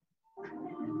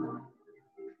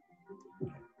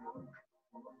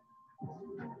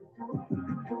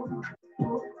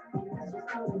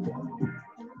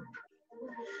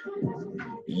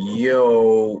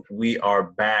Yo, we are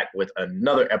back with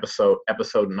another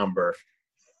episode number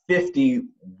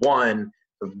 51.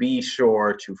 So be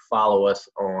sure to follow us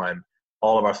on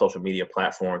all of our social media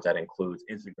platforms. That includes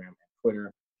Instagram and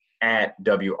Twitter at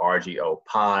WRGO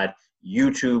Pod,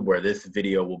 YouTube, where this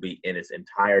video will be in its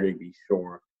entirety. Be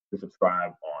sure to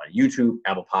subscribe on YouTube,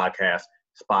 Apple Podcasts,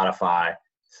 Spotify,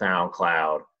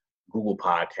 SoundCloud, Google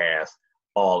Podcasts,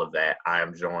 all of that. I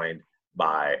am joined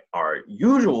by our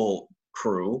usual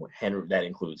crew, Henry, that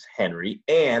includes Henry,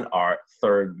 and our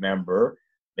third member,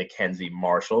 Mackenzie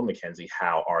Marshall. Mackenzie,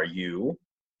 how are you?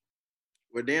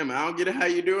 Well, damn, I don't get it. How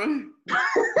you doing?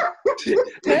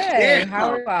 Good.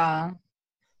 How are you?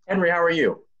 Henry, how are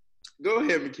you? Go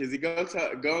ahead, Mackenzie. Go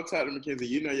talk to Mackenzie.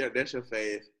 You know that's your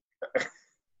fave.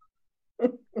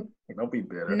 Don't be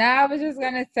bitter. No, I was just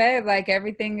gonna say, like,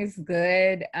 everything is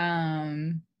good.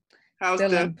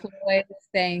 Still employed,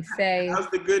 staying safe. How's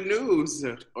the good news?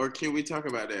 Or can we talk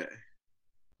about that?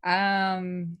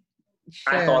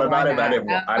 Sure, I thought about it, but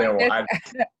I didn't want.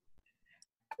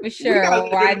 For sure,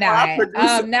 why not?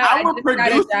 Our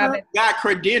producer got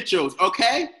credentials,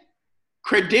 okay?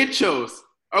 Credentials,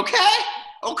 okay?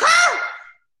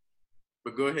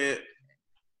 But go ahead.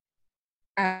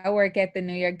 I work at the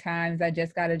New York Times. I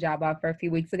just got a job offer a few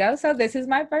weeks ago, so this is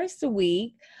my first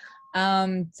week. So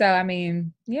I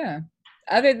mean, yeah.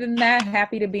 Other than that,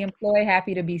 happy to be employed,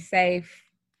 happy to be safe.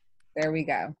 There we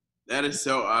go. That is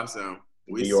so awesome.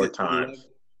 New York Times.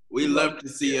 We love to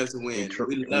see us win.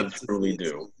 We truly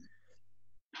do.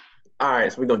 All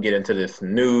right, so we're going to get into this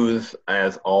news.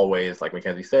 As always, like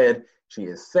Mackenzie said, she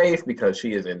is safe because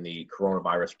she is in the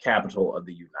coronavirus capital of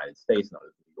the United States, known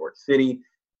as New York City.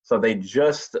 So they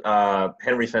just,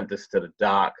 Henry sent this to the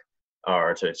doc,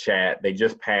 or to the chat. They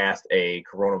just passed a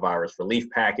coronavirus relief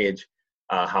package.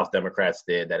 House Democrats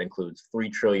did. That includes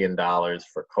 $3 trillion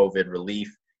for COVID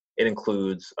relief. It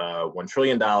includes $1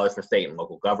 trillion for state and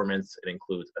local governments. It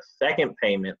includes a second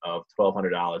payment of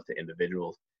 $1,200 to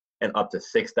individuals and up to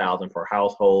 $6,000 per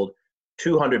household,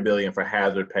 $200 billion for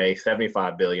hazard pay,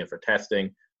 $75 billion for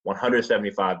testing,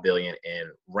 $175 billion in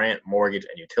rent, mortgage,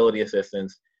 and utility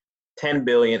assistance, $10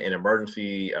 billion in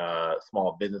emergency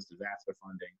small business disaster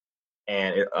funding.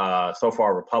 And so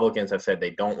far, Republicans have said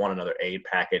they don't want another aid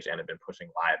package and have been pushing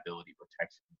liability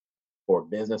protection for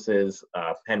businesses.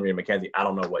 Henry and Mackenzie, I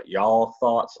don't know what y'all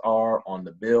thoughts are on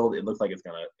the bill. It looks like it's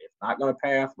not gonna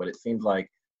pass, but it seems like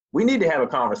we need to have a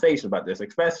conversation about this,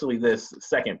 especially this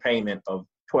second payment of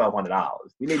 $1,200.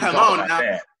 We need to talk about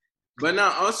that. But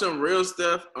now on some real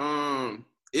stuff,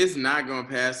 it's not going to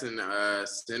pass in the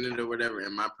Senate or whatever,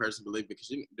 in my personal belief, because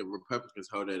the Republicans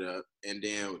hold it up. And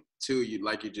then, two,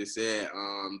 like you just said,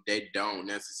 they don't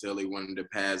necessarily want it to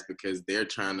pass because they're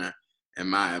trying to, in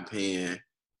my opinion,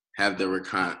 have the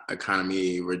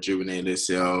economy rejuvenate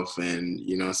itself. And,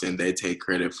 you know what I'm saying, they take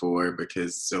credit for it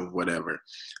because of whatever.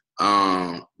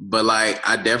 But, like,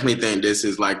 I definitely think this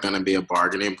is, like, going to be a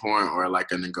bargaining point or,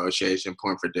 like, a negotiation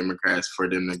point for Democrats for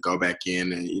them to go back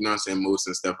in and, you know what I'm saying, move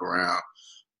some stuff around.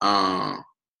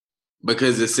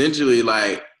 Because essentially,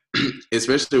 like,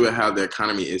 especially with how the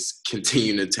economy is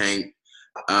continuing to tank,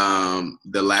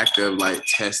 the lack of like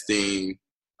testing,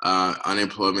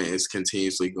 unemployment is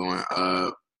continuously going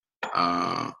up.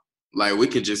 Like we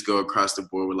could just go across the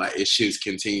board with like issues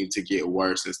continue to get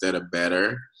worse instead of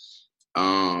better.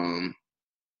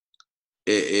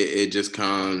 It just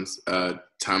comes a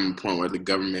time and point where the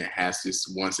government has to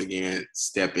once again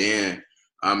step in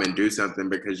and do something,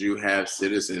 because you have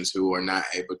citizens who are not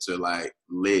able to like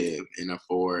live and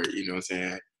afford, you know what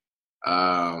I'm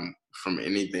saying, from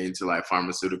anything to like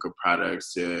pharmaceutical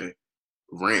products to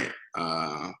rent.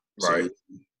 Right. So,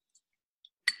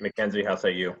 Mackenzie, how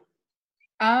say you?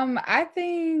 I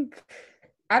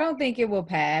don't think it will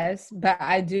pass, but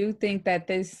I do think that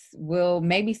this will,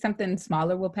 maybe something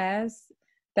smaller will pass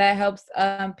that helps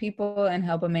people and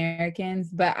help Americans.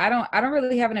 But I don't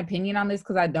really have an opinion on this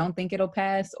because I don't think it'll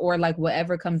pass, or like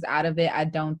whatever comes out of it, I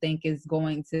don't think is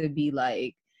going to be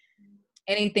like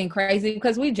anything crazy,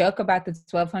 because we joke about the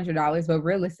 $1,200, but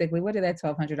realistically, what did that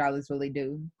 $1,200 really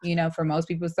do, you know, for most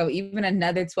people? So even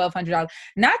another $1,200,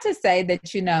 not to say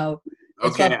that, you know.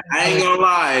 Okay, I ain't gonna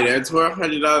lie, that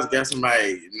 $1,200 got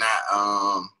somebody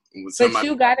not But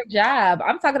you got a job.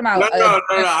 I'm talking about. No.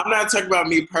 I'm not talking about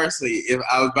me personally. If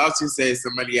I was about to say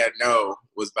somebody I know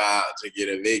was about to get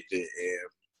evicted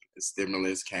if the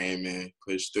stimulus came and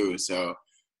pushed through. So,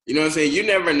 you know what I'm saying? You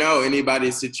never know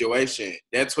anybody's situation.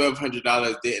 That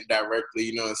 $1,200 didn't directly,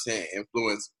 you know what I'm saying,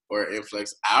 influence or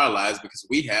influx our lives because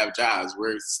we have jobs.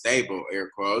 We're stable, air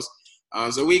quotes.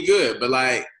 So we good. But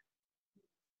like,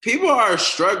 people are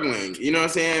struggling. You know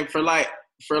what I'm saying? For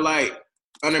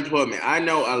unemployment. I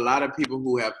know a lot of people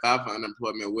who have filed for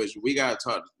unemployment, which we're gonna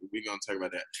talk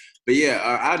about that. But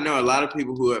yeah, I know a lot of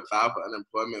people who have filed for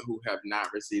unemployment who have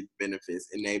not received benefits,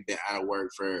 and they've been out of work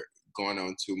for going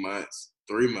on 2 months,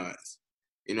 3 months.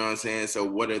 You know what I'm saying? So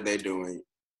what are they doing?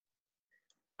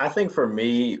 I think for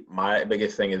me, my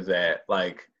biggest thing is that,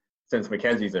 like, since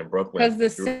Mackenzie's in Brooklyn, because the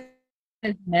system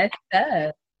is messed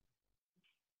up.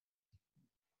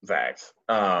 Facts.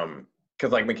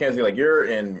 Because like Mackenzie, like you're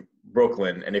in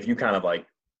Brooklyn, and if you kind of like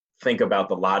think about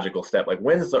the logical step, like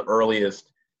when's the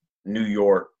earliest New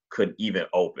York could even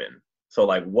open? So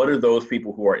like, what are those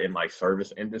people who are in like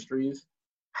service industries?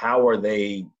 How are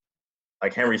they,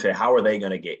 like Henry said, how are they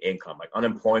going to get income? Like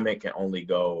unemployment can only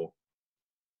go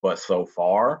but so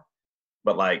far.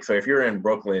 But like, so if you're in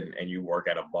Brooklyn and you work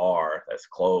at a bar that's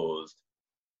closed,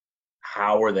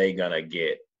 how are they going to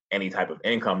get any type of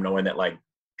income knowing that like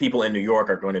people in New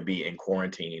York are going to be in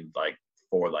quarantine like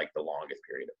for like the longest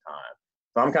period of time?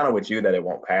 So I'm kind of with you that it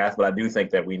won't pass, but I do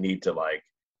think that we need to like,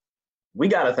 we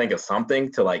got to think of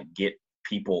something to like get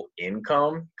people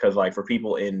income, because like for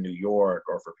people in New York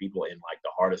or for people in like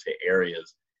the hardest hit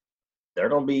areas, they're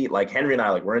going to be like Henry and I,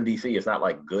 like we're in DC. It's not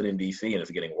like good in DC and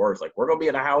it's getting worse. Like we're going to be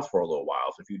in a house for a little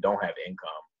while. So if you don't have income,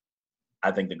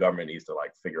 I think the government needs to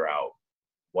like figure out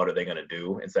what are they going to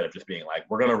do instead of just being like,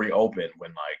 we're going to reopen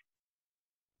when like,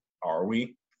 are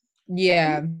we?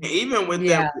 Yeah. Even with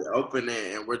that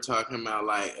reopening, and we're talking about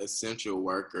like essential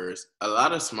workers, a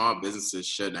lot of small businesses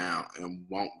shut down and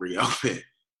won't reopen.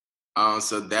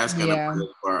 So that's going to play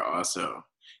a part also.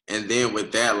 And then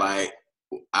with that, like,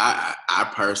 I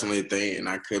personally think, and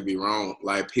I could be wrong,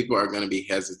 like people are going to be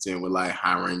hesitant with like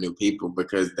hiring new people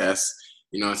because that's,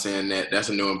 you know what I'm saying, that's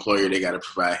a new employer they got to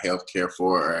provide health care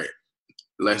for. Right?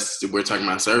 We're talking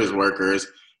about service workers,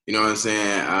 you know what I'm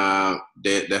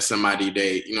saying, that's somebody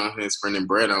they, you know what I'm saying, spending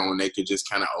bread on. They could just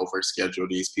kind of overschedule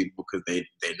these people because they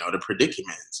know the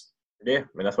predicaments. Yeah, I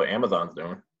mean, that's what Amazon's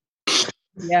doing.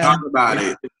 Yeah. Talk about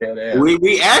it.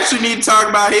 We actually need to talk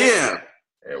about him.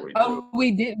 Yeah, we do. Oh,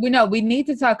 we did. We need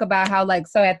to talk about how, like,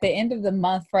 so at the end of the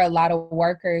month for a lot of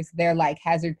workers, their like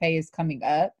hazard pay is coming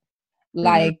up.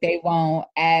 Like they won't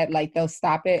add, like they'll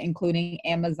stop it, including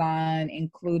Amazon,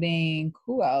 including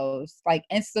who else? Like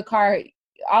Instacart,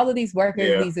 all of these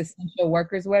workers, these essential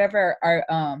workers, whatever,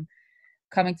 are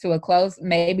coming to a close.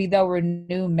 Maybe they'll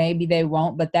renew, maybe they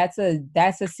won't, but that's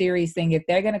a serious thing. If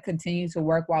they're gonna continue to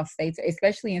work while states,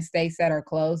 especially in states that are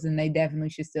closed, then they definitely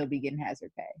should still be getting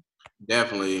hazard pay.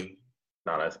 Definitely.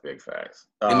 No, that's big facts.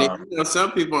 And then, you know,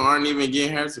 some people aren't even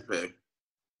getting hazard pay.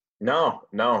 No.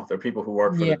 There are people who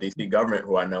work for the DC government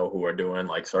who I know who are doing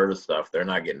like service stuff. They're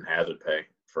not getting hazard pay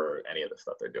for any of the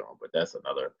stuff they're doing, but that's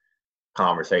another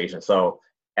conversation. So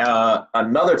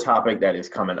another topic that is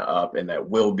coming up and that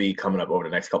will be coming up over the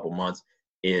next couple months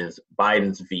is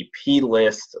Biden's VP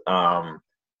list.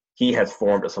 He has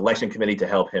formed a selection committee to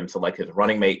help him select his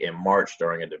running mate in March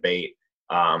during a debate.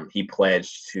 He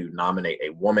pledged to nominate a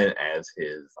woman as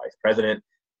his vice president.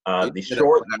 The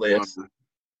short list,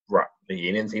 right? He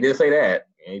didn't say that.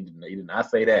 He did not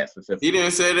say that specifically. He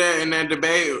didn't say that in that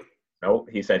debate. Nope.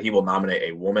 He said he will nominate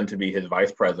a woman to be his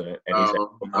vice president, and he said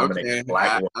he'll nominate a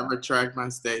black woman. I retract my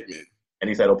statement. And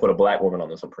he said he'll put a black woman on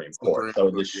the Supreme Court.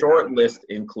 So the short list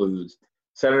includes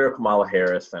Senator Kamala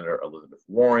Harris, Senator Elizabeth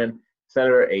Warren,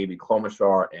 Senator Amy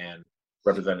Klobuchar, and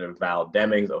Representative Val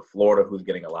Demings of Florida, who's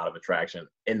getting a lot of attraction.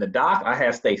 In the doc, I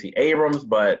have Stacey Abrams,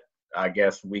 but I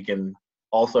guess we can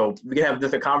have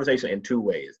this a conversation in two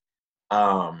ways.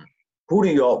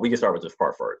 We can start with this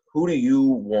part first. Who do you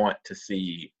want to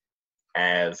see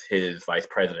as his vice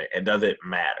president, and does it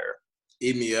matter?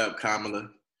 Eat me up, Kamala.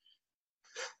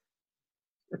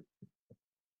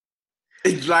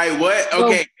 It's like what?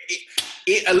 Okay.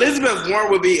 Elizabeth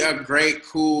Warren would be a great,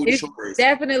 cool choice.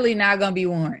 Definitely not gonna be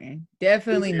Warren.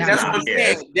 Definitely not. That's what I'm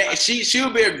saying. She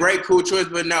would be a great, cool choice,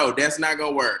 but no, that's not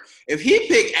gonna work. If he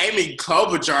picked Amy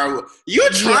Klobuchar, you're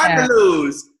trying to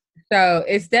lose. So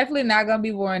it's definitely not gonna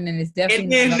be Warren, and it's definitely.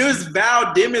 And then this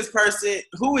Val Demings person,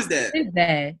 who is that? Who is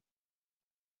that?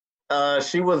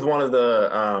 She was one of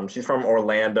the. She's from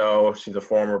Orlando. She's a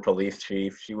former police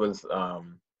chief. She was.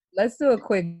 Let's do a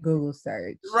quick Google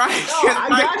search. Right. No, I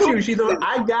got you.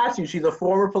 I got you. She's a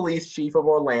former police chief of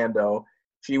Orlando.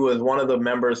 She was one of the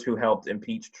members who helped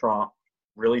impeach Trump.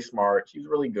 Really smart. She's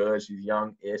really good. She's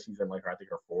young-ish. She's in like I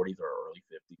think her 40s or early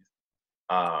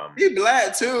 50s. She's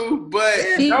black too, but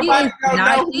she nobody don't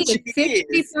know who she is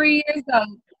 63 years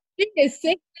old. She is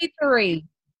 63.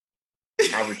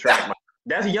 I retract my.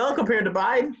 That's young compared to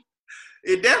Biden.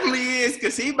 It definitely is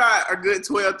because he about a good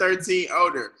 12, 13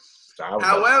 older.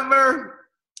 However,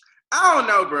 I don't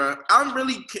know, bro. I'm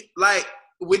really like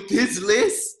with this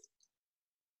list.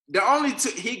 The only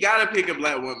he gotta pick a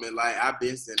black woman. Like I've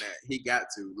been saying that he got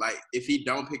to. Like if he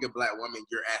don't pick a black woman,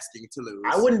 you're asking to lose.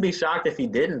 I wouldn't be shocked if he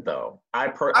didn't, though. I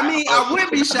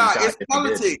wouldn't be shocked. It's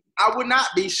politics. I would not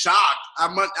be shocked.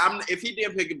 If he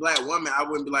didn't pick a black woman, I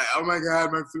wouldn't be like, oh my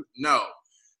god, my food. No,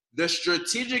 the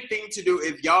strategic thing to do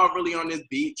if y'all really on this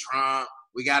beat, Trump,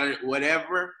 we got it,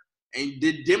 whatever. And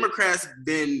the Democrats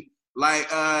been like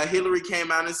Hillary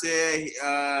came out and said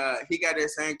he got that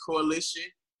same coalition.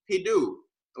 He do.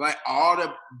 Like all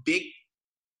the big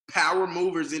power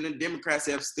movers in the Democrats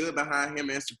have stood behind him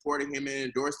and supported him and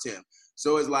endorsed him.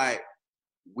 So it's like,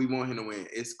 we want him to win.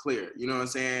 It's clear. You know what I'm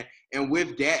saying? And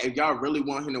with that, if y'all really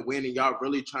want him to win and y'all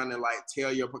really trying to like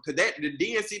tell your, because the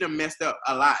DNC done messed up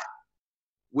a lot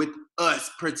with us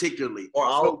particularly. Or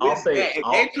I'll say, if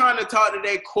they trying to talk to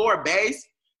their core base,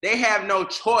 they have no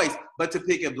choice but to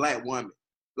pick a black woman.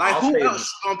 Like who else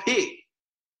gonna pick?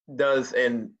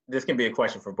 And this can be a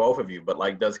question for both of you, but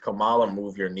like, does Kamala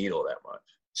move your needle that much?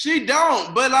 She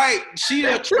don't, but like, she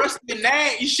a trusted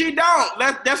name. She don't.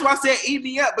 That's why I said eat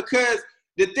me up, because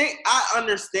the thing, I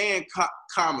understand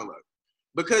Kamala,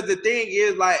 because the thing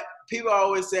is, like, people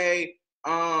always say,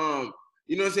 you know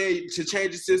what I'm saying, to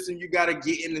change the system, you got to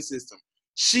get in the system.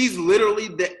 She's literally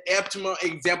the optimal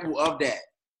example of that.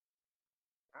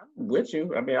 I'm with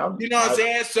you. I mean, you know what I'm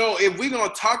saying? So if we're going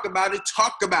to talk about it,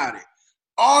 talk about it.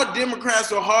 All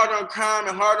Democrats are hard on crime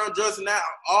and hard on drugs and that.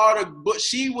 But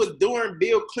she was during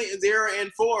Bill Clinton's era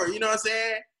and for, you know what I'm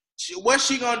saying? What's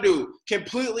she gonna do?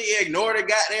 Completely ignore the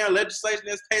goddamn legislation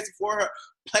that's placed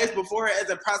before her as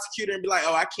a prosecutor and be like,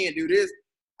 oh, I can't do this.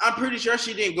 I'm pretty sure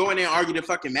she didn't go in there and argue the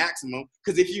fucking maximum,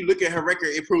 because if you look at her record,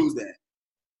 it proves that.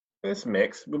 It's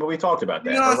mixed, but we talked about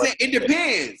that. You know what I'm saying? It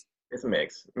depends. It's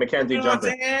mixed. Mackenzie, you know what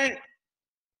I'm saying?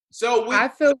 So I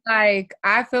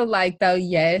feel like though,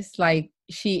 yes, like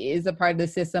she is a part of the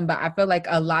system, but I feel like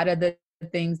a lot of the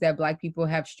things that Black people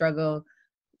have struggled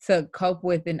to cope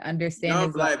with and understand.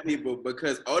 Young Black people,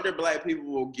 because older Black people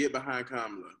will get behind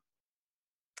Kamala.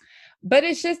 But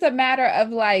it's just a matter of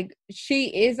like,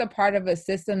 she is a part of a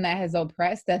system that has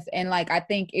oppressed us. And like, I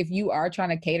think if you are trying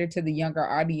to cater to the younger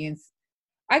audience,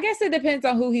 I guess it depends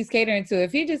on who he's catering to.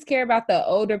 If he just care about the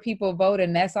older people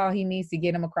voting, that's all he needs to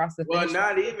get them across the finish. Well,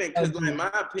 not even, because like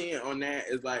my opinion on that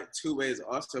is like two ways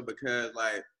also, because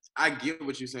like I get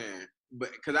what you're saying,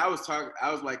 but because I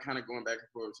was like kind of going back and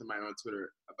forth with somebody on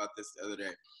Twitter about this the other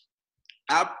day.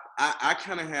 I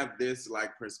kind of have this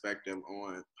like perspective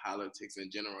on politics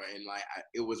in general, and like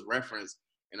it was referenced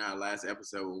in our last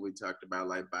episode when we talked about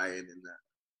like Biden and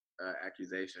the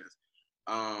accusations.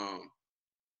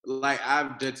 Like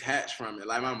I've detached from it.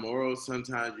 Like my morals,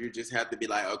 sometimes you just have to be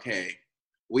like, okay,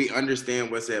 we understand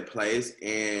what's at place,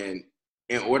 and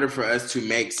in order for us to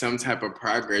make some type of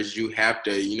progress, you have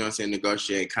to, you know what I'm saying,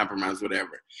 negotiate, compromise,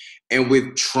 whatever. And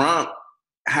with Trump,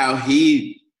 how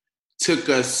he took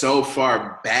us so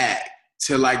far back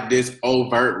to like this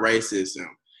overt racism.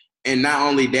 And not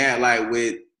only that, like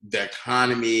with the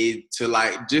economy, to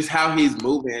like just how he's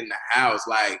moving in the house,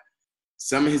 like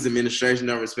some of his administration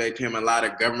don't respect him. A lot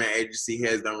of government agency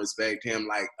heads don't respect him.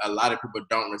 Like a lot of people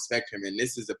don't respect him. And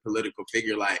this is a political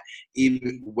figure, like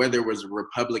even whether it was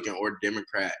Republican or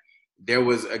Democrat, there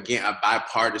was, again, a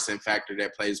bipartisan factor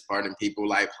that plays part in people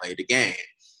like play the game.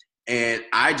 And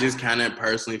I just kind of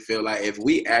personally feel like if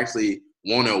we actually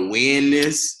want to win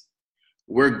this,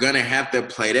 we're going to have to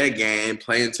play that game,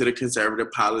 play into the conservative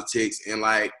politics, and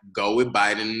like go with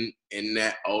Biden in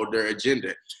that older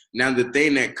agenda. Now, the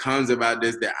thing that comes about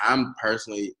this that I'm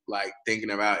personally like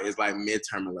thinking about is like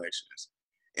midterm elections.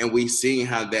 And we seen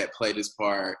how that played its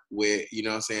part with, you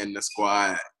know what I'm saying, the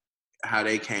squad, how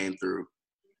they came through.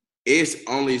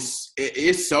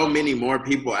 It's so many more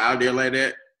people out there like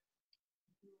that.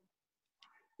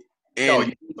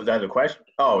 And was that a question?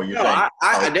 Oh, you're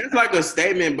saying that's like a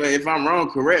statement, but if I'm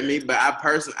wrong, correct me. But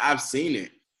I've seen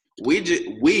it.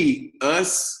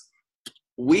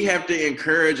 We have to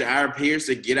encourage our peers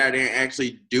to get out there and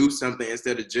actually do something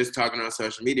instead of just talking on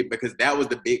social media, because that was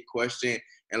the big question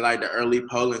in like the early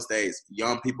polling states.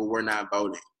 Young people were not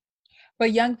voting.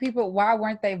 But young people, why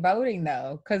weren't they voting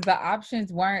though? Because the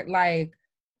options weren't like.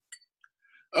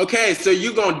 Okay, so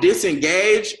you gonna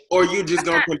disengage or you just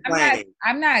gonna complain?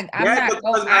 I'm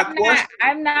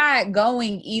not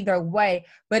going either way,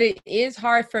 but it is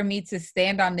hard for me to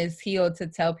stand on this hill to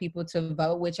tell people to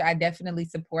vote, which I definitely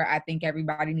support. I think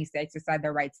everybody needs to exercise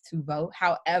their rights to vote.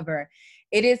 However,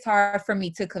 it is hard for me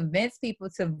to convince people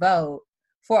to vote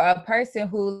for a person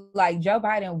who, like Joe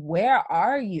Biden, where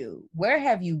are you? Where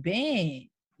have you been?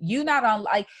 You not on,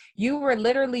 like, you were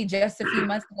literally just a few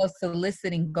months ago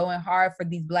soliciting, going hard for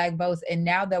these Black votes, and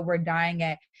now that we're dying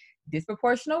at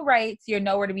disproportional rates, you're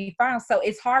nowhere to be found. So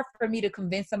it's hard for me to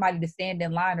convince somebody to stand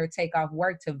in line or take off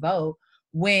work to vote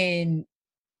when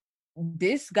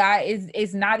this guy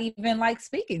is not even like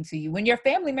speaking to you, when your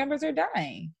family members are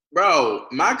dying. Bro,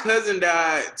 my cousin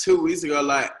died 2 weeks ago.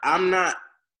 Like, I'm not,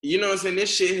 you know what I'm saying?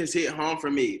 This shit has hit home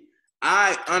for me.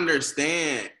 I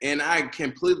understand, and I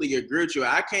completely agree with you.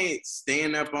 I can't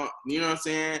stand up on, you know what I'm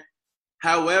saying?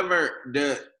 However,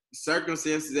 the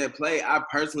circumstances at play, I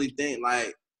personally think,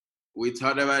 like, we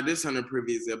talked about this on the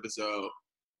previous episode,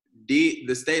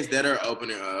 the states that are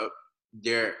opening up,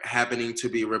 they're happening to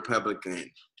be Republican.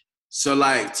 So,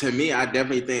 like, to me, I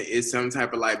definitely think it's some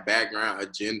type of, like, background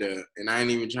agenda. And I ain't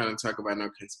even trying to talk about no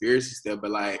conspiracy stuff,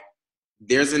 but, like,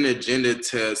 there's an agenda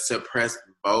to suppress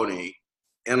voting.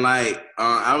 And, like,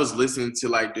 I was listening to,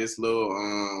 like, this little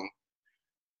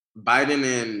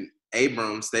Biden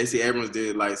and Stacey Abrams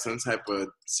did, like, some type of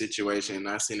situation. And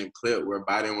I seen a clip where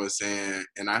Biden was saying,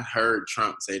 and I heard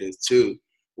Trump say this too,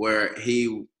 where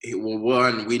he well,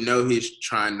 one, we know he's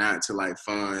trying not to, like,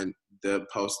 fund the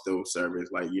postal service,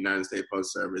 like United States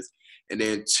Postal Service. And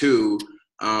then two,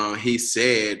 he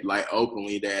said, like,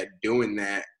 openly that doing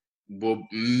that will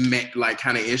like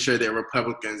kind of ensure that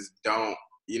Republicans don't,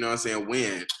 you know what I'm saying,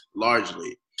 win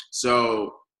largely.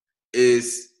 So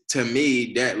to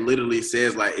me, that literally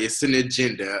says, like, it's an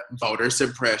agenda, voter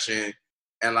suppression,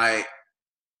 and, like,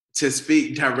 to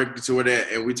speak directly to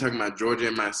that, and we talking about Georgia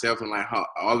and myself, and, like, how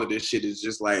all of this shit is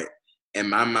just, like, in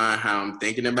my mind, how I'm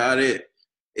thinking about it,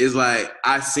 is like,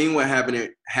 I seen what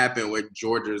happened with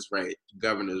Georgia's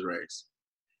governor's race.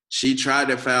 She tried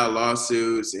to file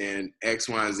lawsuits and X,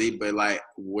 Y, and Z, but, like,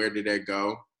 where did that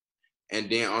go? And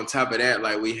then on top of that,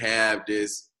 like, we have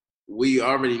this, we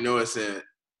already know it's an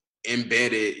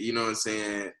embedded, you know what I'm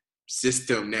saying,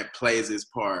 system that plays its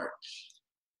part.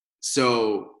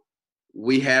 So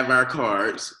we have our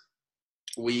cards.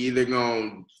 We either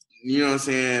gonna, you know what I'm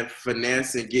saying,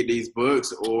 finesse and get these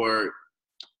books, or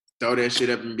throw that shit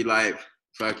up and be like,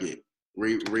 fuck it,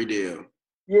 redeal.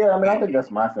 Yeah, I mean, I think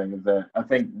that's my thing, is that I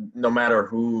think no matter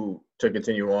who, to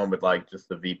continue on with, like, just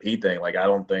the VP thing, like, I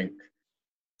don't think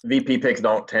VP picks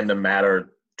don't tend to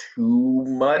matter too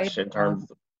much in terms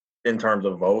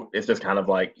of vote. It's just kind of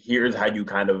like, here's how you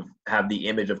kind of have the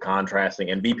image of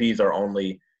contrasting, and VPs are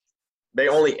only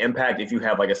impact if you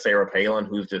have, like, a Sarah Palin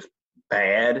who's just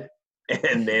bad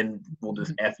and then will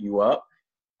just F you up.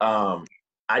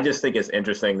 I just think it's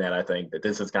interesting that I think that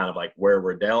this is kind of like where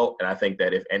we're dealt. And I think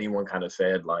that if anyone kind of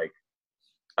said, like,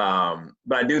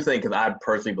 but I do think, because I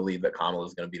personally believe that Kamala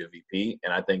is going to be the VP.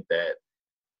 And I think that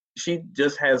she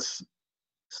just has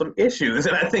some issues.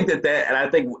 And I think and I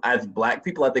think as Black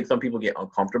people, I think some people get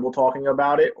uncomfortable talking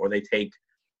about it, or they take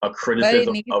a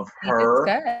criticism of her.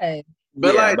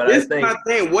 But, yeah, like, but this is my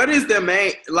thing. What is the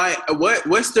main, like,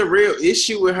 what's the real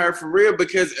issue with her for real?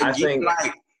 Because, again, I think,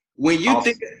 like, when you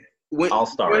think... I'll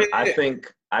start. I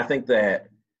think that,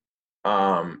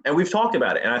 and we've talked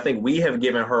about it, and I think we have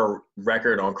given her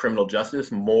record on criminal justice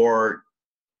more.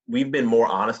 We've been more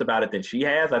honest about it than she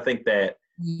has. I think that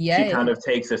she kind of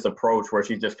takes this approach where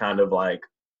she's just kind of like,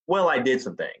 well, I did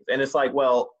some things, and it's like,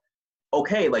 well,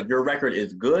 okay, like, your record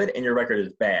is good and your record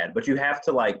is bad, but you have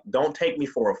to, like, don't take me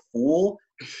for a fool.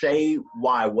 Say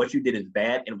why what you did is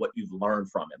bad and what you've learned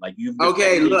from it. Like, you've look,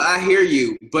 I hear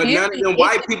you, but none of them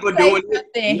white people doing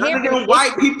it. None of them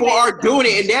white people are doing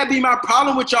it, and that be my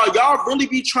problem with y'all. Y'all really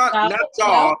be trying, not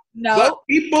y'all, but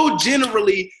people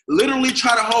generally literally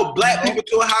try to hold Black people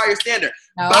to a higher standard.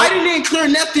 Biden didn't clear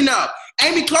nothing up.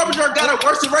 Amy Klobuchar got a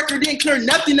worse record, didn't clear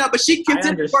nothing up, but she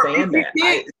continued to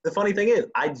work. The funny thing is,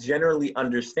 I generally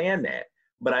understand that.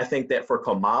 But I think that for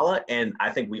Kamala, and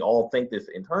I think we all think this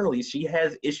internally, she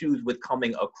has issues with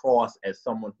coming across as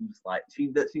someone who's like,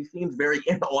 she seems very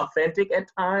inauthentic at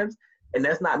times. And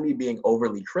that's not me being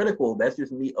overly critical. That's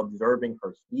just me observing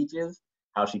her speeches,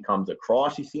 how she comes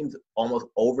across. She seems almost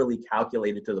overly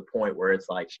calculated to the point where it's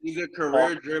like, she's a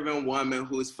career-driven woman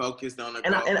who's focused on a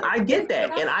goal. And I get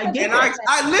that. Listen.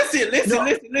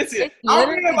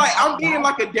 I'm being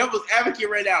like a devil's advocate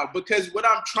right now, because what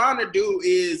I'm trying to do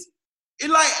is,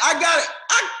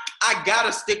 I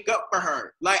gotta stick up for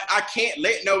her. Like, I can't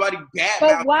let nobody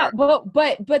badmouth her.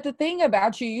 But the thing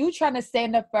about you trying to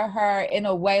stand up for her in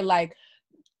a way like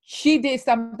she did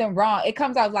something wrong. It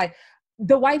comes out like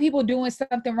the white people doing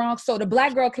something wrong, so the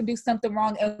Black girl can do something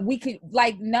wrong, and we could,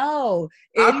 like, no.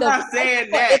 I'm not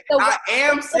saying that. I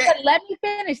am saying. Let me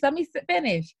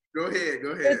finish. Go ahead.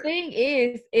 The thing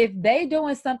is, if they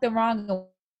doing something wrong,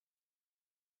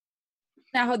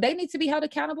 now they need to be held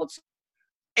accountable too.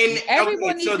 And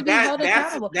Everyone needs to be held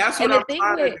accountable. That's And what the I'm thing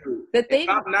trying with- to do. the thing- if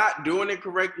I'm not doing it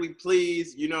correctly,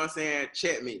 please, you know what I'm saying,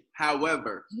 check me.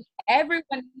 However, Everyone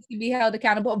needs to be held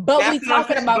accountable. But that's we what I'm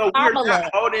talking saying, about but we're Kamala.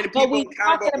 not holding But people we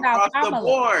accountable talking about across the Kamala.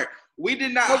 board. We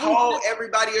did not But we- hold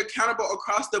everybody accountable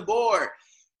across the board.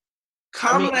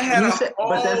 I mean, Kamala had you a said-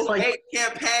 but that's whole like- hate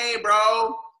campaign,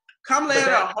 bro. Kamala But had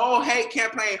that- a whole hate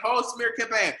campaign, whole smear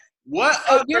campaign. What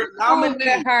So you're other nominee?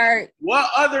 proving her. What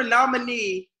other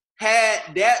nominee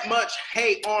had that much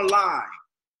hate online?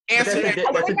 But Answer that's that.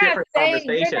 a We're not different saying- we're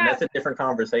conversation. not- That's a different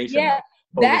conversation. Yeah,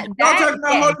 Totally. that Y'all that talking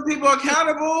about yes. holding people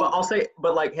accountable? But I'll say,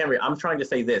 but like Henry, I'm trying to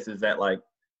say this is that like,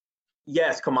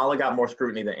 yes, Kamala got more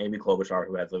scrutiny than Amy Klobuchar,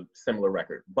 who has a similar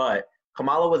record. But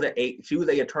Kamala was she was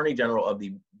a attorney general of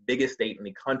the biggest state in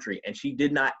the country, and she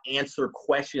did not answer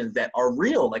questions that are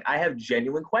real. Like I have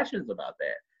genuine questions about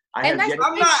that. And that's-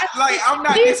 I'm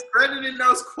not discrediting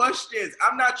those questions.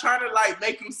 I'm not trying to like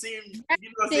make them seem, you know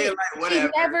what I'm saying, like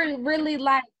whatever. She never really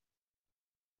like.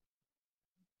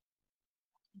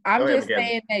 I'm Go ahead, just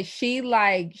saying that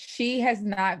she has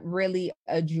not really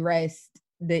addressed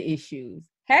the issues.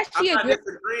 Has I'm she not addressed?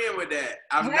 disagreeing with that.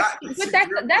 I'm Has not she- disagreeing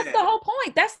but that's with the whole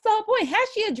point. That's the whole point. Has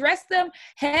she addressed them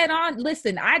head on?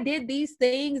 Listen, I did these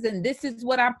things, and this is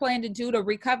what I plan to do to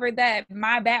recover that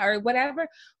my bad or whatever.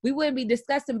 We wouldn't be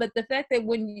discussing. But the fact that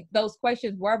when those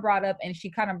questions were brought up and she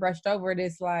kind of brushed over it,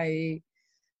 it's like,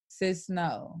 sis,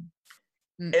 no.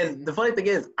 And the funny thing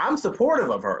is, I'm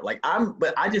supportive of her. Like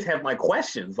but I just have my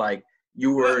questions. Like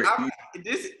you were.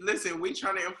 Listen, we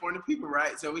trying to inform the people,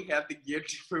 right? So we have to give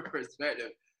different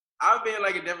perspective. I'm being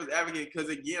like a devil's advocate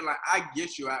because again, like I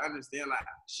get you, I understand. Like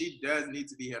she does need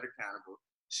to be held accountable.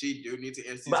 She do need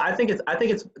to. But I think it's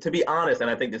to be honest, and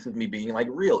I think this is me being like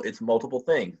real. It's multiple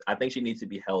things. I think she needs to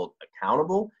be held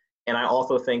accountable, and I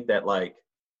also think that like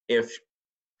if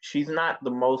she's not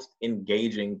the most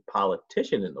engaging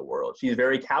politician in the world, she's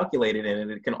very calculated, and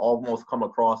it can almost come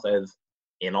across as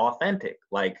inauthentic.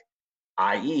 Like,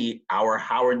 i.e., our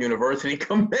Howard University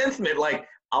commencement. Like,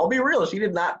 I'll be real, she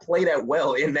did not play that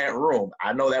well in that room.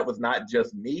 I know that was not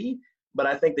just me, but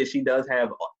I think that she does have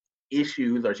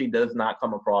issues, or she does not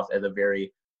come across as a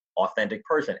very authentic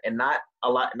person. And not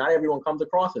everyone comes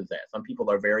across as that. Some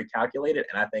people are very calculated,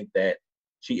 and I think that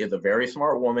she is a very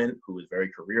smart woman who is very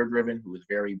career driven, who is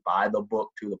very by the book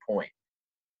to the point.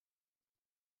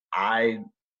 I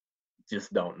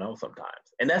just don't know sometimes.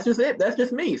 And that's just it. That's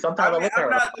just me. Sometimes I look at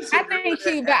her. I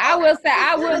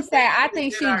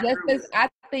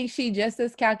think she just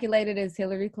as calculated as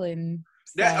Hillary Clinton.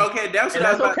 So. That's okay. That's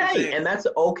okay. And that's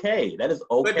okay. That is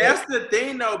okay. But that's the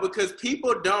thing, though, because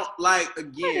people don't like.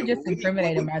 Again, I just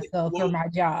incriminated myself for my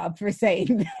job for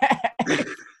saying that.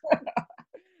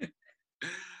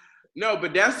 No,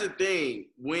 but that's the thing.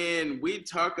 When we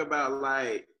talk about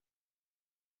like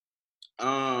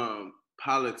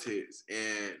politics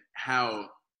and how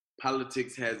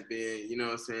politics has been, you know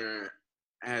what I'm saying,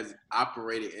 has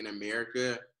operated in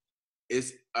America,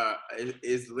 it's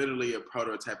literally a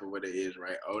prototype of what it is,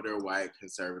 right? Older white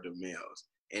conservative males,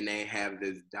 and they have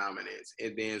this dominance,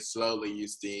 and then slowly you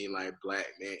see like black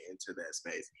men into that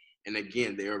space, and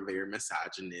again they are very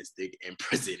misogynistic and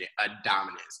presented a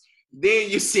dominance. Then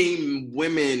you see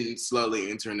women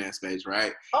slowly entering that space,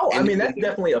 right? Oh, and I mean that's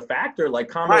definitely a factor. Like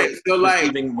Kamala is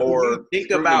receiving more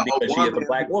think about because she is a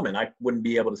black woman. I wouldn't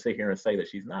be able to sit here and say that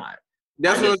she's not.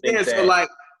 That's what I'm saying.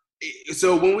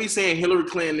 So when we saying Hillary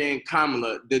Clinton and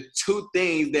Kamala, the two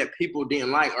things that people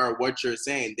didn't like are what you're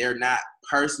saying. They're not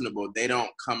personable. They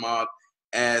don't come off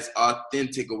as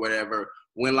authentic or whatever.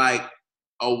 When like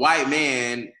a white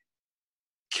man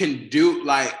can do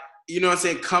like, you know what I'm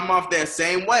saying, come off that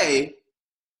same way.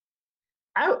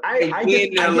 I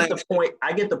get the point.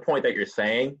 I get the point that you're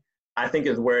saying. I think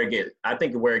where it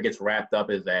gets wrapped up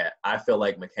is that I feel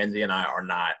like Mackenzie and I are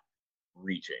not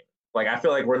reaching. Like I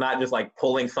feel like we're not just like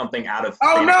pulling something out of.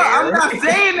 Oh no, I'm not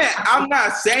saying that. I'm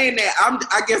not saying that.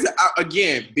 I guess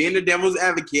again, being the devil's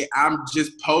advocate, I'm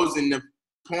just posing the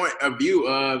point of view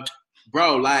of,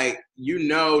 bro, like you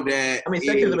know that. I mean,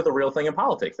 sexism is a real thing in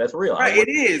politics. That's real. Right, it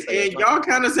is, and y'all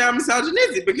kind of sound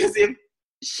misogynistic because if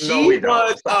she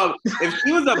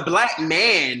was a black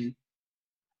man,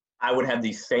 I would have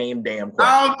the same damn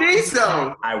question. I don't think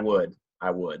so. I would.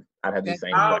 I'd have the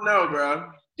same. I don't know,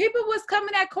 bro. People was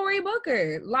coming at Cory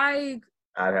Booker, like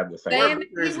I'd have the same.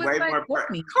 Cory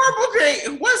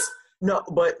Booker, No,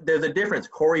 but there's a difference.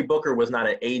 Cory Booker was not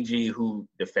an AG who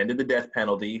defended the death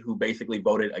penalty, who basically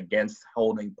voted against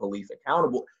holding police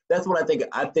accountable. That's what I think.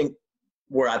 I think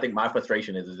my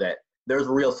frustration is that there's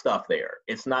real stuff there.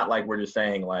 It's not like we're just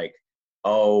saying like,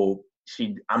 oh,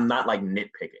 I'm not like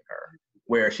nitpicking her.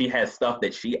 where she has stuff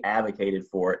that she advocated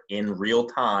for in real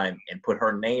time and put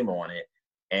her name on it.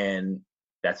 And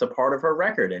that's a part of her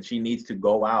record. And she needs to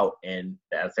go out, and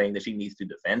that's saying that she needs to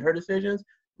defend her decisions,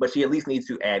 but she at least needs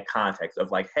to add context of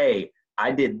like, hey,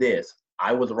 I did this,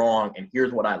 I was wrong, and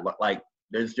here's what I like.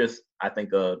 There's just, I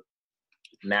think, a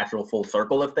natural full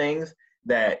circle of things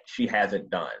that she hasn't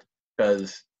done.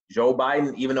 Because Joe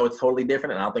Biden, even though it's totally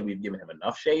different, and I don't think we've given him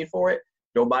enough shade for it,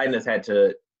 Joe Biden has had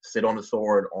to sit on the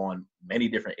sword on many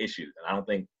different issues, and I don't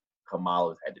think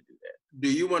Kamala's had to do that.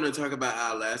 Do you want to talk about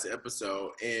our last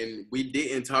episode? And we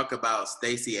didn't talk about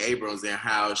Stacey Abrams and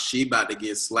how she about to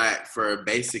get slack for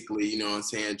basically, you know what I'm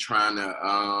saying, trying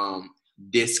to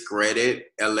discredit,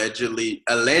 allegedly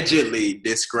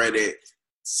discredit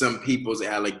some people's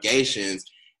allegations.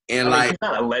 And I mean, she's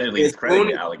not allegedly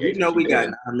discrediting allegations. You know, we got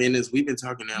 9 minutes. We've been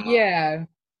talking that long. Yeah.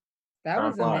 That Time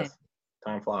was flies.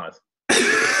 Time flies.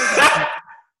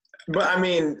 But I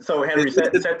mean, so Henry,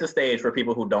 set the stage for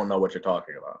people who don't know what you're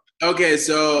talking about. Okay,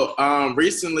 so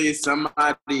recently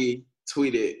somebody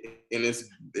tweeted, and it's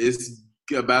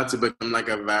about to become like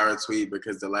a viral tweet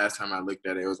because the last time I looked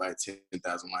at it, it was like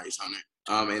 10,000 likes on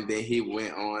it. And then he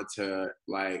went on to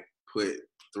like put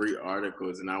 3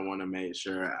 articles, and I want to make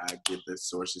sure I get the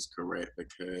sources correct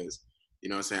because, you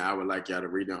know what I'm saying, I would like y'all to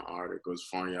read the articles,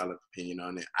 form y'all opinion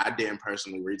on it. I didn't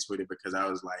personally retweet it because I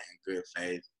was like in good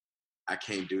faith. I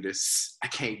can't do this. I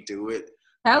can't do it.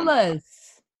 Tell us.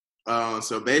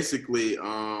 So basically,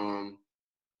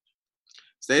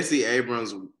 Stacey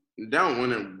Abrams I don't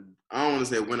want to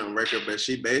say went on record, but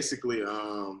she basically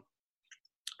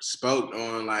spoke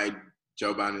on like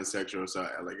Joe Biden's sexual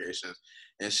assault allegations,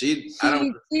 and she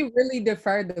really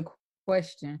deferred the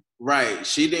question. Right.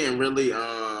 She didn't really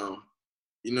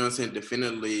you know what I'm saying,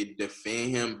 definitively defend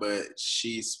him, but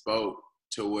she spoke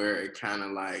to where it kind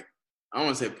of like, I don't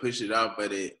want to say push it out,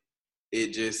 but it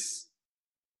just,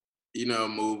 you know,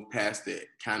 moved past it.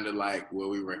 Kind of like what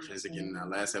we referenced again in our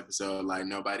last episode, like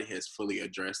nobody has fully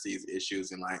addressed these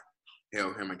issues and like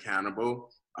held him accountable.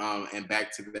 And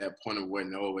back to that point of what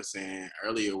Noah was saying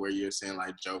earlier, where you're saying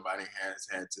like Joe Biden has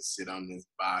had to sit on this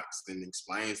box and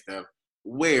explain stuff.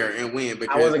 Where and when?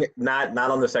 Because I wasn't not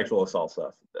on the sexual assault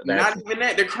stuff. Not even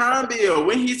that. The crime bill.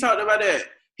 When he talked about that,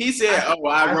 he said, I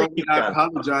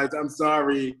apologize. I'm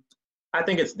sorry. I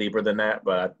think it's deeper than that,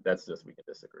 but that's just, we can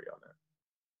disagree on that.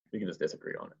 We can just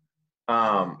disagree on it.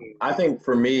 I think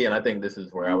for me, and I think this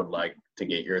is where I would like to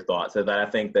get your thoughts, is that I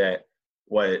think that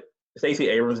what Stacey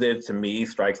Abrams did to me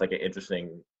strikes like an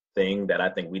interesting thing that I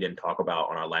think we didn't talk about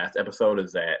on our last episode,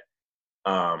 is that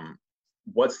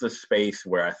what's the space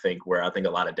where I think a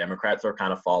lot of Democrats are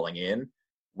kind of falling in,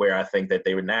 where I think that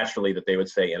they would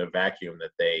say in a vacuum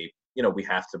that they, you know, we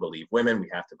have to believe women when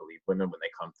they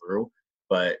come through.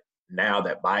 But now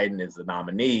that Biden is the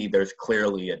nominee, there's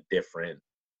clearly a different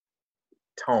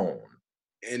tone.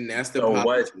 And that's the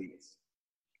politics.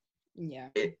 Yeah.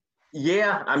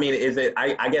 Yeah, I mean, is it?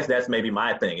 I guess that's maybe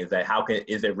my thing. Is that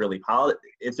is it really politics?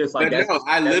 It's just like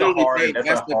I literally think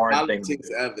that's the politics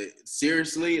of it.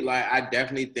 Seriously, like I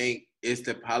definitely think it's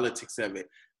the politics of it,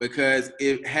 because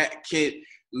it can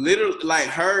literally, like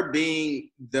her being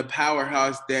the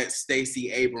powerhouse that Stacey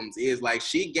Abrams is, like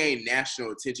she gained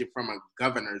national attention from a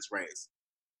governor's race.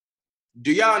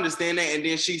 Do y'all understand that? And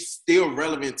then she's still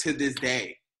relevant to this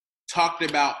day, talked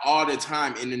about all the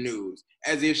time in the news,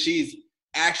 as if she's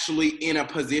actually in a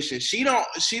position. She's not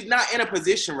in a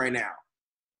position right now.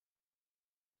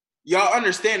 Y'all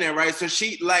understand that, right? So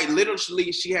she, like,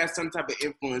 literally, she has some type of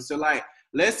influence. So, like,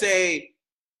 let's say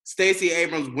Stacey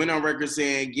Abrams went on record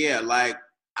saying, yeah, like,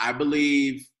 I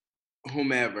believe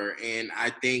whomever, and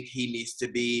I think he needs to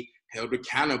be held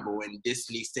accountable, and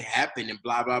this needs to happen, and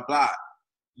blah, blah, blah.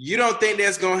 You don't think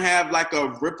that's going to have, like, a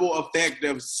ripple effect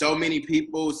of so many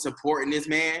people supporting this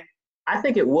man? I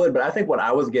think it would, but I think what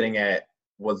I was getting at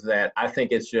was that I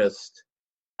think it shows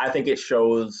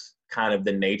kind of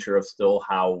the nature of still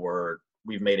how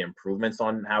we've made improvements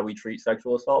on how we treat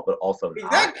sexual assault, but also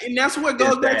not. And that's what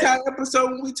goes back to our episode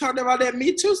when we talked about that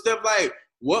Me Too stuff. Like,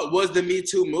 what was the Me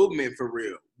Too movement for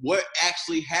real? What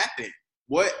actually happened?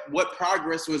 What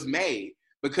progress was made?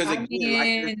 Because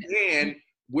again, like you're saying,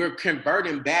 we're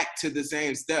converting back to the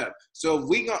same stuff. So if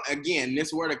we gonna, again,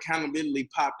 this word accountability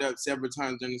popped up several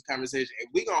times during this conversation. If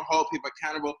we gonna hold people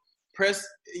accountable,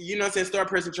 start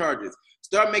pressing charges.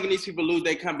 Start making these people lose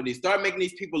their companies. Start making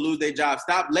these people lose their jobs.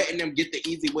 Stop letting them get the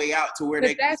easy way out to where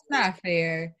but that's not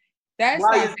fair. That's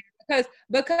not fair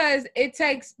because it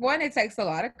takes a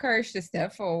lot of courage to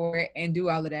step forward and do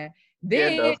all of that.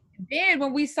 Then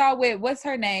when we saw with what's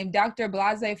her name, Dr.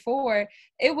 Blasey Ford,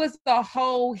 it was the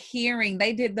whole hearing.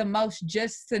 They did the most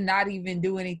just to not even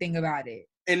do anything about it.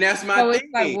 And that's my So thing.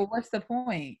 it's like, well, what's the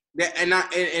point? And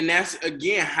that's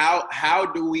again, how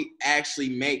do we actually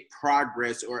make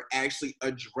progress or actually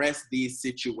address these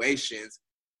situations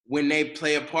when they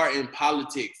play a part in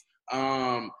politics?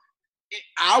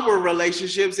 Our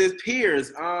relationships as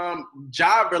peers,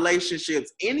 job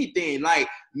relationships, anything. Like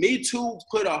Me Too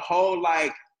put a whole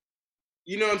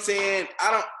you know what I'm saying?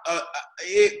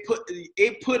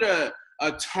 It put a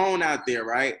tone out there,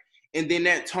 right? And then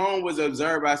that tone was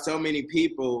observed by so many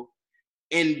people,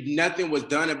 and nothing was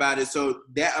done about it. So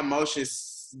that emotion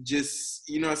just,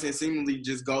 you know what I'm saying, seemingly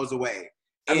just goes away.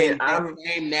 I mean, that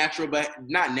same natural, but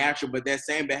not natural, but that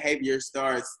same behavior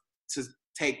starts to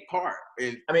take part.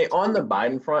 And I mean, on the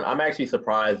Biden front, I'm actually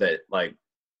surprised that like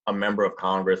a member of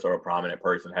Congress or a prominent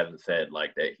person hasn't said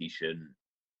like that he shouldn't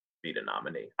be the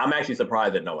nominee. I'm actually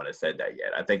surprised that no one has said that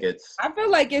yet. I think I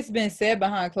feel like it's been said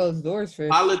behind closed doors for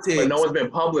politics, but no one's been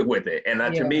public with it, and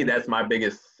to me, that's my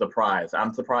biggest surprise.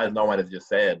 I'm surprised no one has just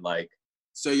said like.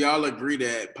 So y'all agree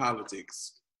that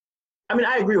politics? I mean,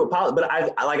 I agree with politics, but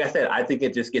I like I said, I think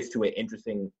it just gets to an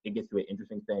interesting. It gets to an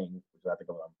interesting thing, which I think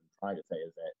what I'm trying to say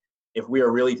is that if we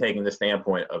are really taking the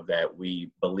standpoint of that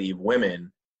we believe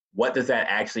women, what does that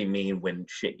actually mean when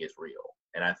shit gets real?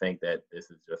 And I think that this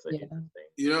is just an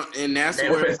interesting, and that's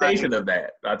manifestation of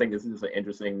that. I think this is an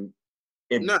interesting.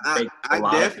 I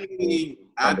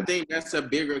think that's a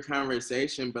bigger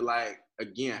conversation, but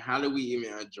again, how do we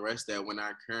even address that when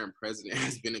our current president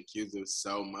has been accused of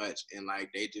so much and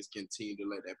they just continue to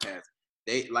let that pass?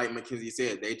 They, like Mackenzie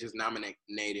said, they just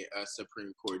nominated a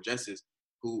Supreme Court justice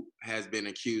who has been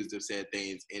accused of said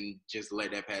things and just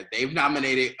let that pass. They've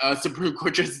nominated a Supreme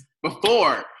Court justice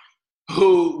before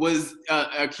who was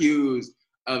accused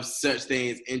of such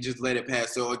things and just let it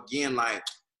pass. So again,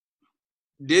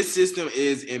 this system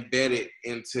is embedded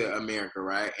into America,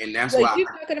 right? And that's why you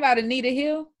talking about Anita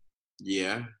Hill?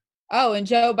 Yeah. Oh, and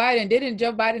Joe Biden. Didn't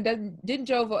Joe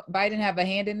Biden have a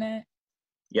hand in that?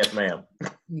 Yes, ma'am.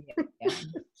 Yeah.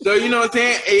 So you know what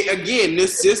I'm saying? Again,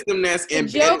 this system that's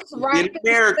embedded in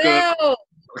America.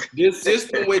 This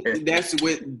system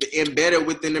embedded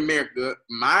within America.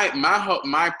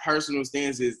 My personal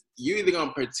stance is you either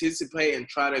gonna participate and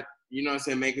try to, you know what I'm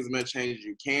saying, make as much change as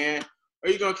you can, or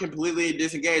you're gonna completely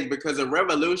disengage, because a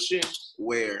revolution,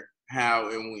 where, how,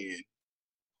 and when.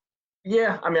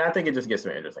 Yeah, I mean, I think it just gets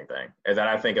to an interesting thing. Is that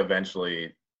I think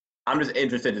eventually, I'm just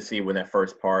interested to see when that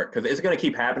first part, because it's going to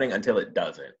keep happening until it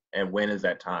doesn't. And when is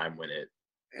that time when it?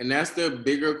 And that's the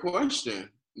bigger question,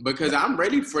 because I'm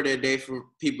ready for that day for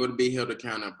people to be held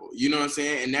accountable. You know what I'm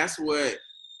saying? And that's what.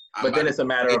 But then it's a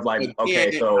matter of I'm about to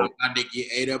get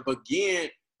ate up again.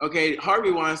 Okay, Harvey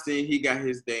Weinstein, he got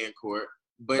his day in court.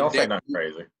 But don't say nothing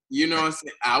crazy. You know what I'm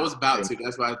saying? I was about to.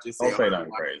 That's why I just said. Don't say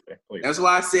nothing crazy, please. That's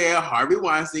why I said Harvey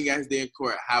Weinstein got his day in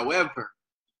court. However,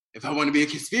 if I want to be a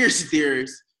conspiracy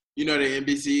theorist, you know, the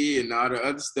NBC and all the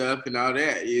other stuff and all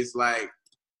that, it's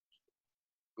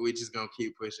we just gonna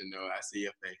keep pushing. No, I see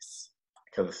your face.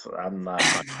 Because I'm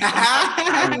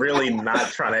really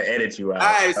not trying to edit you out. All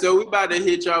right, so we about to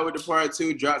hit y'all with the part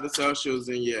 2. Drop the socials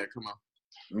and come on.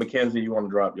 Mackenzie, you want to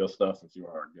drop your stuff since you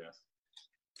are our guest?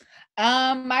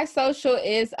 My social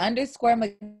is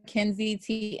 _Mackenzie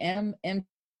TM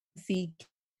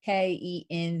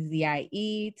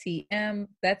MCKENZIE TM.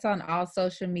 That's on all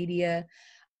social media.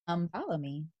 Follow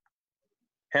me.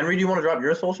 Henry, do you want to drop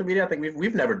your social media? I think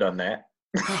we've never done that.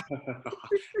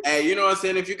 Hey, you know what I'm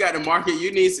saying? If you got the market,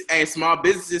 you need small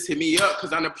businesses, hit me up,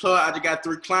 because on the plug, I just got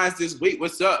 3 clients this week.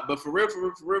 What's up? But for real,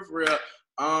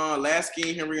 Last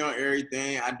King Henry on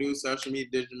everything. I do social media,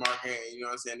 digital marketing. You know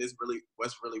what I'm saying? This really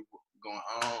what's really going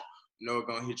on. You know, we're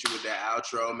gonna hit you with that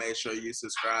outro. Make sure you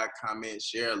subscribe, comment,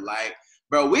 share, like.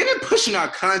 Bro, we've been pushing our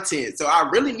content, so I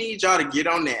really need y'all to get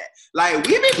on that.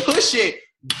 We've been pushing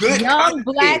good young content.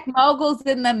 Black moguls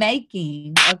in the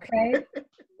making. Okay.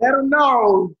 Let them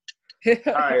know.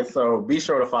 All right, so be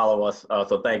sure to follow us.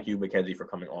 So thank you, Mackenzie, for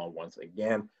coming on once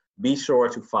again. Be sure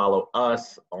to follow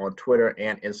us on Twitter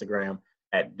and Instagram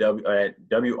at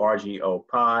WRGO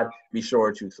Pod. Be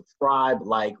sure to subscribe,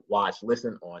 like, watch,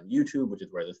 listen on YouTube, which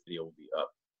is where this video will be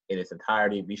up in its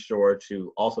entirety. Be sure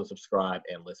to also subscribe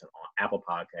and listen on Apple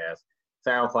Podcasts,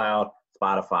 SoundCloud,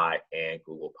 Spotify, and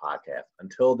Google Podcasts.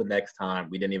 Until the next time,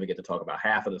 we didn't even get to talk about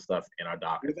half of the stuff in our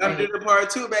doc. We got to do the part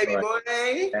 2, baby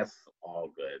boy. That's all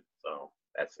good. So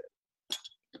that's it.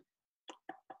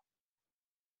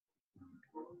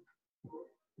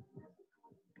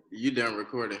 You done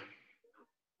recording?